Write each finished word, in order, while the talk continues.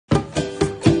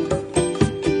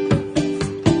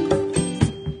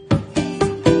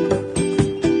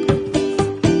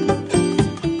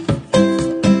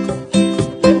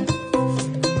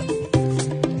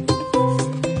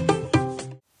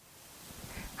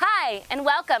Hi, and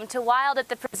welcome to Wild at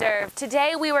the Preserve.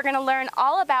 Today we were going to learn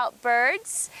all about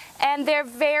birds and their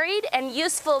varied and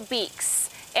useful beaks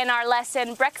in our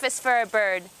lesson, Breakfast for a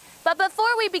Bird. But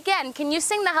before we begin, can you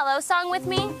sing the hello song with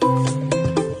me?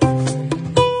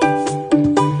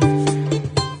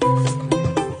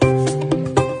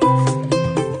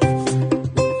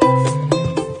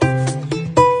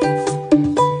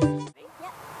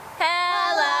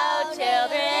 Hello,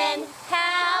 children.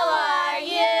 How are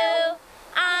you?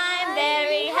 I'm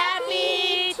very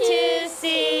happy to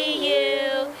see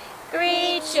you.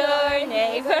 Greet your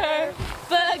neighbor,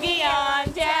 boogie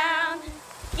on down.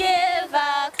 Give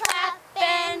a clap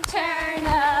and turn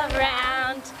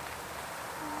around.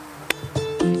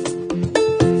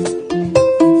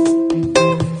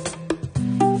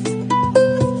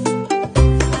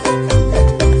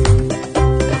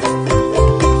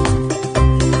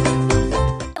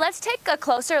 Let's take a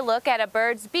closer look at a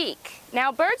bird's beak.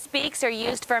 Now, birds' beaks are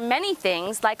used for many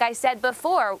things. Like I said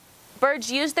before, birds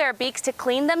use their beaks to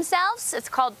clean themselves. It's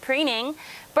called preening.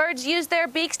 Birds use their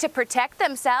beaks to protect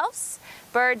themselves.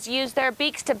 Birds use their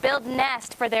beaks to build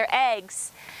nests for their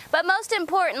eggs. But most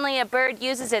importantly, a bird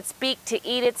uses its beak to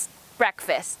eat its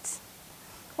breakfast.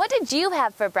 What did you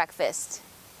have for breakfast?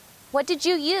 What did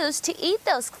you use to eat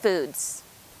those foods?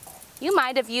 You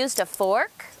might have used a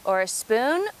fork or a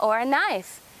spoon or a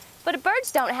knife. But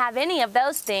birds don't have any of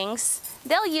those things.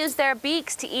 They'll use their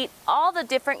beaks to eat all the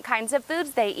different kinds of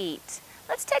foods they eat.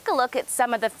 Let's take a look at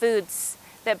some of the foods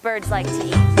that birds like to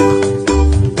eat.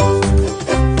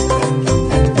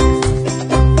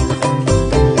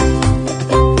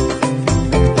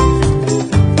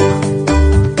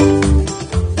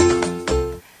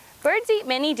 Birds eat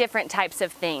many different types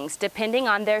of things, depending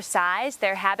on their size,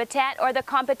 their habitat, or the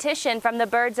competition from the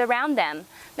birds around them.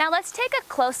 Now let's take a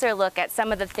closer look at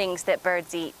some of the things that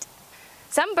birds eat.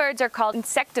 Some birds are called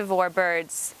insectivore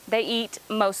birds. They eat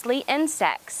mostly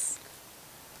insects.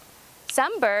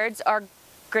 Some birds are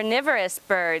granivorous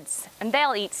birds, and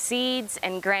they'll eat seeds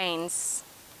and grains.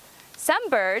 Some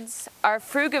birds are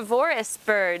frugivorous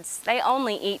birds. They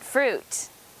only eat fruit.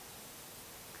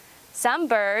 Some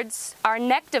birds are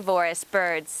nectivorous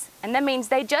birds, and that means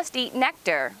they just eat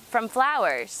nectar from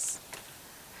flowers.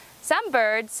 Some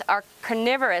birds are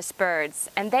carnivorous birds,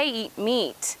 and they eat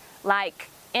meat, like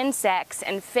insects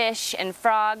and fish and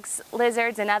frogs,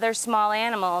 lizards, and other small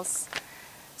animals.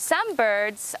 Some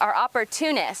birds are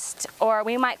opportunist, or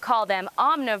we might call them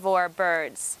omnivore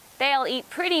birds. They'll eat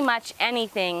pretty much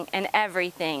anything and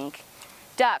everything.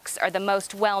 Ducks are the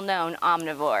most well-known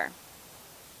omnivore.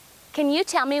 Can you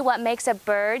tell me what makes a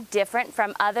bird different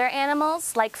from other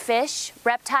animals like fish,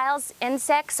 reptiles,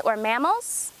 insects, or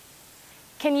mammals?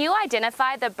 Can you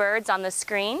identify the birds on the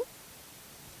screen?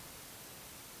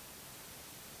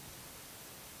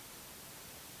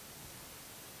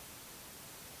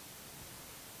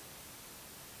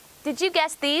 Did you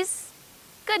guess these?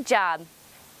 Good job.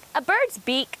 A bird's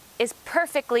beak is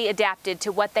perfectly adapted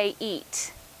to what they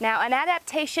eat. Now, an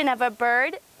adaptation of a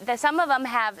bird, some of them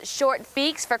have short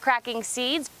beaks for cracking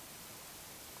seeds.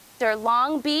 They're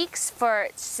long beaks for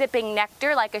sipping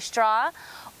nectar like a straw.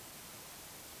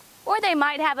 Or they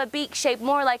might have a beak shaped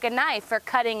more like a knife for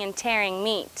cutting and tearing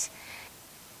meat.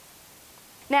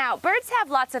 Now, birds have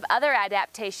lots of other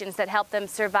adaptations that help them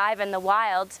survive in the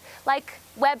wild, like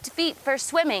webbed feet for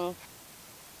swimming,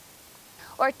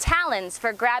 or talons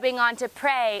for grabbing onto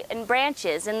prey and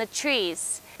branches in the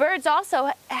trees. Birds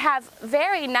also have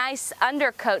very nice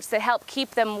undercoats that help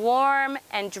keep them warm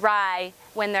and dry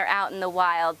when they're out in the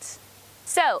wild.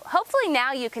 So, hopefully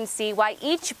now you can see why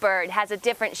each bird has a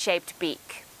different shaped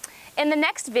beak. In the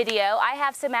next video, I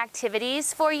have some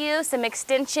activities for you, some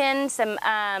extension, some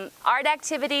art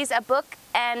activities, a book,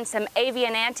 and some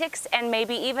avian antics, and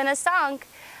maybe even a song.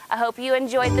 I hope you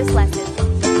enjoyed this lesson.